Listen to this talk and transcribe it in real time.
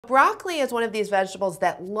Broccoli is one of these vegetables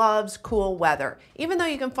that loves cool weather. Even though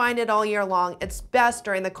you can find it all year long, it's best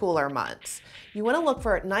during the cooler months. You want to look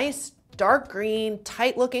for nice, dark green,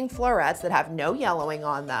 tight-looking florets that have no yellowing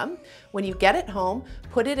on them. When you get it home,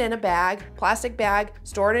 put it in a bag, plastic bag,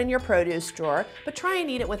 store it in your produce drawer, but try and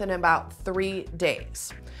eat it within about 3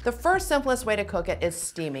 days. The first simplest way to cook it is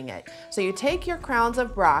steaming it. So you take your crowns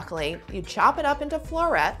of broccoli, you chop it up into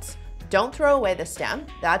florets. Don't throw away the stem,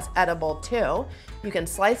 that's edible too. You can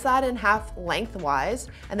slice that in half lengthwise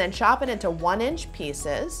and then chop it into 1-inch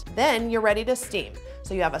pieces. Then you're ready to steam.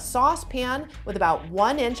 So you have a saucepan with about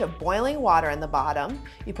 1 inch of boiling water in the bottom.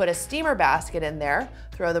 You put a steamer basket in there,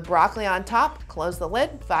 throw the broccoli on top, close the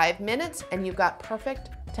lid, 5 minutes, and you've got perfect,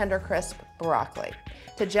 tender, crisp broccoli.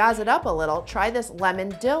 To jazz it up a little, try this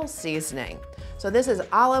lemon dill seasoning. So this is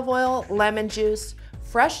olive oil, lemon juice,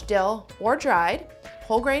 fresh dill or dried,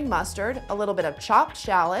 whole grain mustard, a little bit of chopped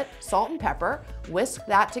shallot, salt and pepper, whisk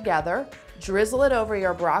that together, drizzle it over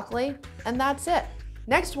your broccoli, and that's it.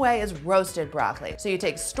 Next way is roasted broccoli. So you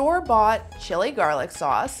take store-bought chili garlic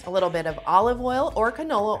sauce, a little bit of olive oil or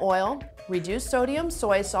canola oil, reduced sodium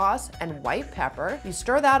soy sauce, and white pepper. You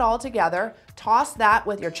stir that all together, toss that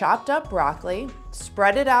with your chopped up broccoli,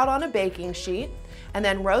 spread it out on a baking sheet, and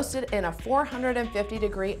then roast it in a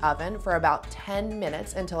 450-degree oven for about 10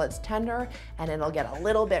 minutes until it's tender and it'll get a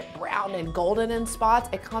little bit brown and golden in spots.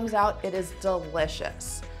 It comes out, it is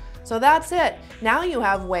delicious. So that's it. Now you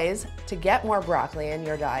have ways to get more broccoli in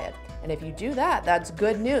your diet. And if you do that, that's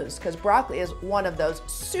good news because broccoli is one of those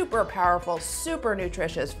super powerful, super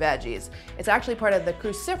nutritious veggies. It's actually part of the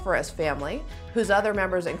cruciferous family, whose other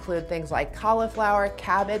members include things like cauliflower,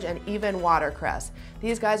 cabbage, and even watercress.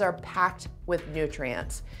 These guys are packed with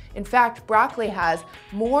nutrients. In fact, broccoli has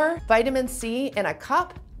more vitamin C in a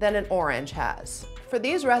cup than an orange has. For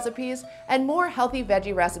these recipes and more healthy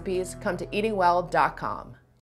veggie recipes, come to eatingwell.com.